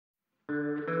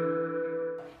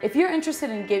If you're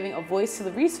interested in giving a voice to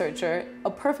the researcher,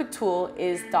 a perfect tool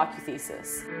is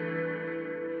DocuThesis.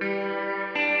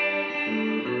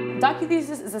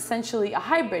 DocuThesis is essentially a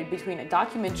hybrid between a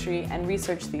documentary and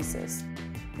research thesis.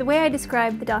 The way I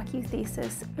describe the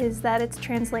DocuThesis is that it's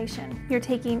translation. You're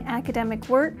taking academic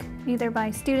work, either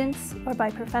by students or by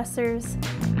professors,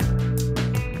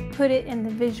 put it in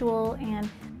the visual and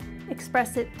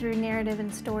express it through narrative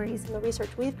and stories. In the research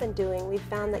we've been doing, we've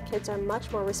found that kids are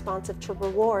much more responsive to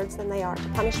rewards than they are to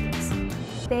punishments.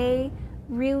 They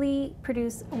really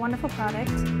produce a wonderful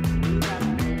product.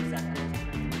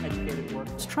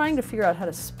 It's trying to figure out how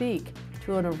to speak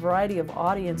to a variety of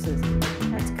audiences.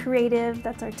 That's creative,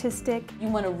 that's artistic. You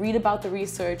want to read about the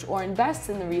research or invest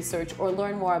in the research or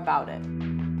learn more about it.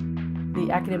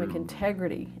 The academic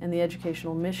integrity and the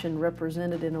educational mission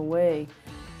represented in a way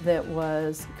that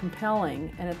was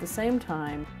compelling, and at the same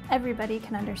time, everybody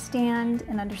can understand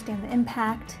the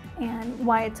impact and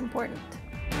why it's important.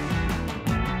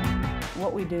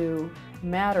 What we do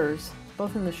matters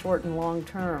both in the short and long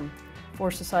term for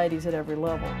societies at every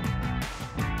level.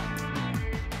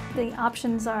 The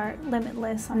options are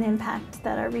limitless on the impact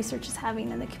that our research is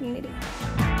having in the community.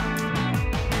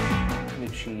 To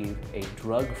achieve a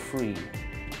drug-free,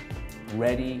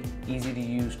 ready,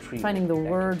 easy-to-use treatment. Finding the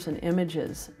words and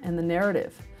images and the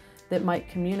narrative that might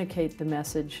communicate the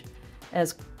message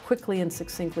as quickly and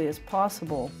succinctly as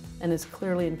possible and as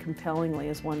clearly and compellingly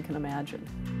as one can imagine.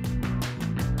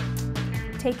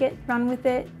 Take it, run with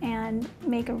it, and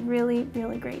make a really,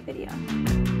 really great video.